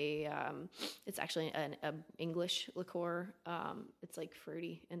is it's actually an English liqueur. It's like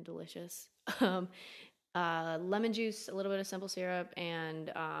fruity and delicious. Lemon juice, a little bit of simple syrup,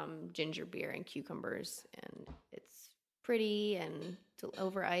 and ginger beer and cucumbers. And it's pretty and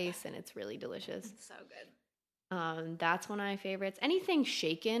over ice, and it's really delicious. It's so good. That's one of my favorites. Anything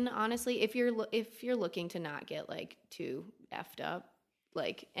shaken, honestly, if you're looking to not get like too effed up,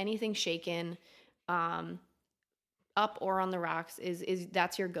 like anything shaken, up or on the rocks is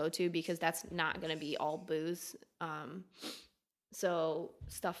that's your go-to because that's not going to be all booze. So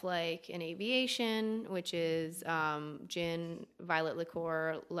stuff like in aviation, which is gin, violet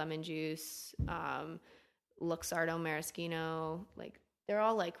liqueur, lemon juice, Luxardo maraschino, like they're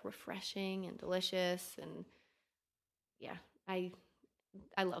all like refreshing and delicious, and yeah, I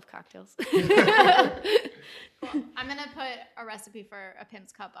love cocktails. Cool. I'm gonna put a recipe for a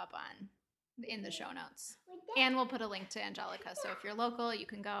Pim's Cup up in the show notes, and we'll put a link to Angelica. So if you're local, you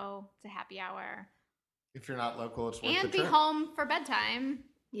can go to happy hour. If you're not local, it's worth the And be trip. home for bedtime.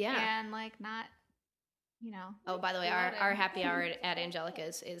 Yeah. And like not, Oh, by the way, our happy hour at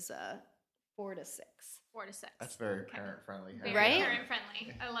Angelica's is 4 to 6. 4 to 6. That's very parent friendly. Very Right? parent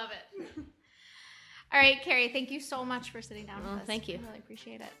friendly. I love it. All right, Carrie, thank you so much for sitting down with us. Thank you. I really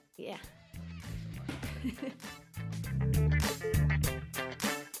appreciate it. Yeah.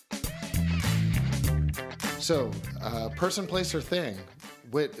 So, person, place, or thing.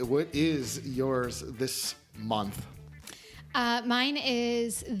 What is yours this month? Mine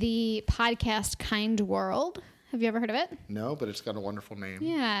is the podcast Kind World. Have you ever heard of it? No, but it's got a wonderful name.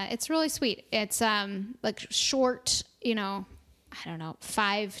 Yeah, it's really sweet. It's like short, I don't know,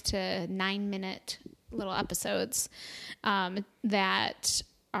 5 to 9 minute little episodes that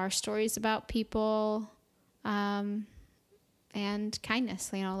are stories about people and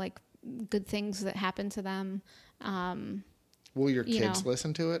kindness, like good things that happen to them. Will your kids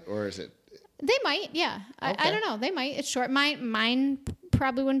listen to it, or is it? They might, yeah. Okay. I don't know. They might. It's short. Mine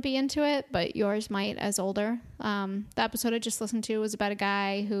probably wouldn't be into it, but yours might as older. The episode I just listened to was about a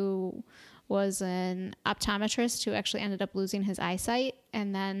guy who was an optometrist who actually ended up losing his eyesight.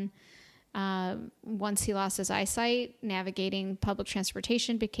 And then once he lost his eyesight, navigating public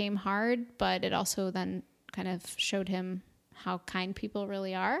transportation became hard, but it also then kind of showed him how kind people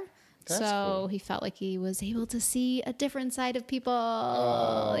really are. That's so cool. he felt like he was able to see a different side of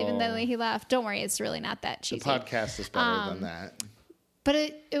people, even though he left. Don't worry, it's really not that cheesy. The podcast is better than that. But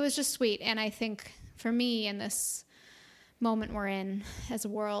it was just sweet. And I think for me in this moment we're in as a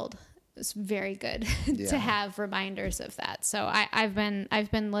world, it's very good Yeah. to have reminders of that. So I've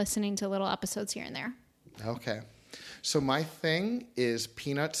been listening to little episodes here and there. Okay. So my thing is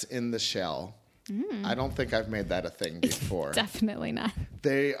peanuts in the shell. I don't think I've made that a thing before. Definitely not.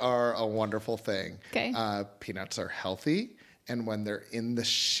 They are a wonderful thing. Okay. Peanuts are healthy, and when they're in the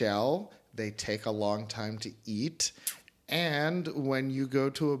shell, they take a long time to eat. And when you go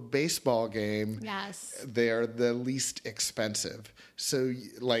to a baseball game, Yes. they are the least expensive. So,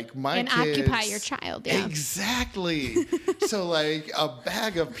 like my And kids, occupy your child, yeah. Exactly. So, like a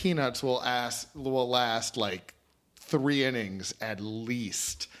bag of peanuts will last like 3 innings at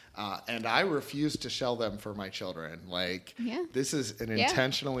least. And I refuse to shell them for my children. Like, Yeah. this is an Yeah.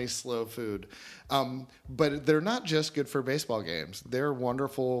 intentionally slow food. But they're not just good for baseball games. They're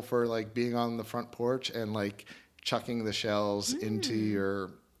wonderful for like being on the front porch and like chucking the shells into your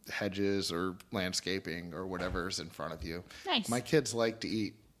hedges or landscaping or whatever's in front of you. Nice. My kids like to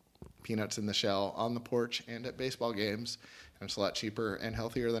eat peanuts in the shell on the porch and at baseball games. And it's a lot cheaper and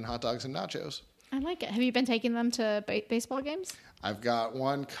healthier than hot dogs and nachos. I like it. Have you been taking them to baseball games? I've got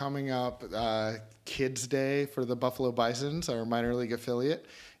one coming up. Kids Day for the Buffalo Bisons, our minor league affiliate,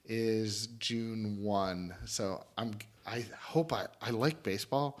 is June 1. So I hope I like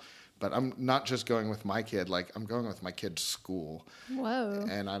baseball, but I'm not just going with my kid. Like, I'm going with my kid's school. Whoa.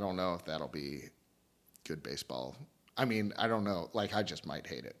 And I don't know if that'll be good baseball. I mean, I don't know. Like, I just might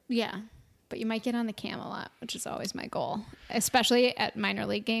hate it. Yeah. But you might get on the cam a lot, which is always my goal, especially at minor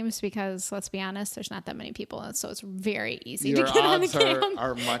league games, because let's be honest, there's not that many people. So it's very easy Your to get on the odds cam.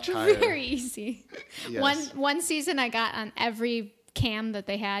 are much higher. Very easy. Yes. One season I got on every cam that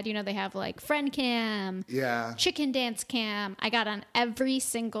they had. They have like friend cam, Yeah. chicken dance cam. I got on every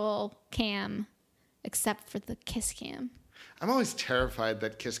single cam except for the kiss cam. I'm always terrified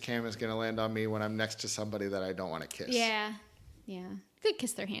that kiss cam is going to land on me when I'm next to somebody that I don't want to kiss. Yeah. Yeah. Good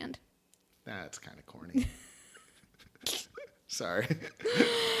kiss their hand. That's kind of corny. Sorry.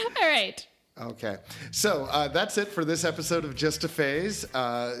 All right. Okay. So that's it for this episode of Just a Phase.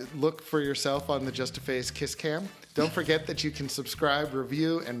 Look for yourself on the Just a Phase Kiss Cam. Don't forget that you can subscribe,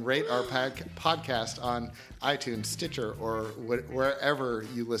 review, and rate our podcast on iTunes, Stitcher, or wherever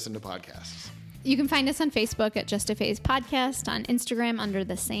you listen to podcasts. You can find us on Facebook at Just a Phase Podcast, on Instagram under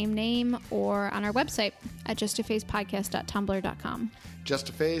the same name, or on our website at justaphasepodcast.tumblr.com. Just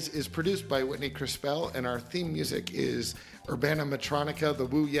a Phase is produced by Whitney Crispell, and our theme music is Urbana Metronica, the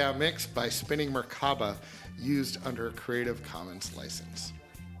Woo Yeah Mix by Spinning Merkaba, used under a Creative Commons license.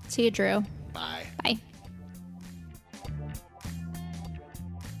 See you, Drew. Bye. Bye.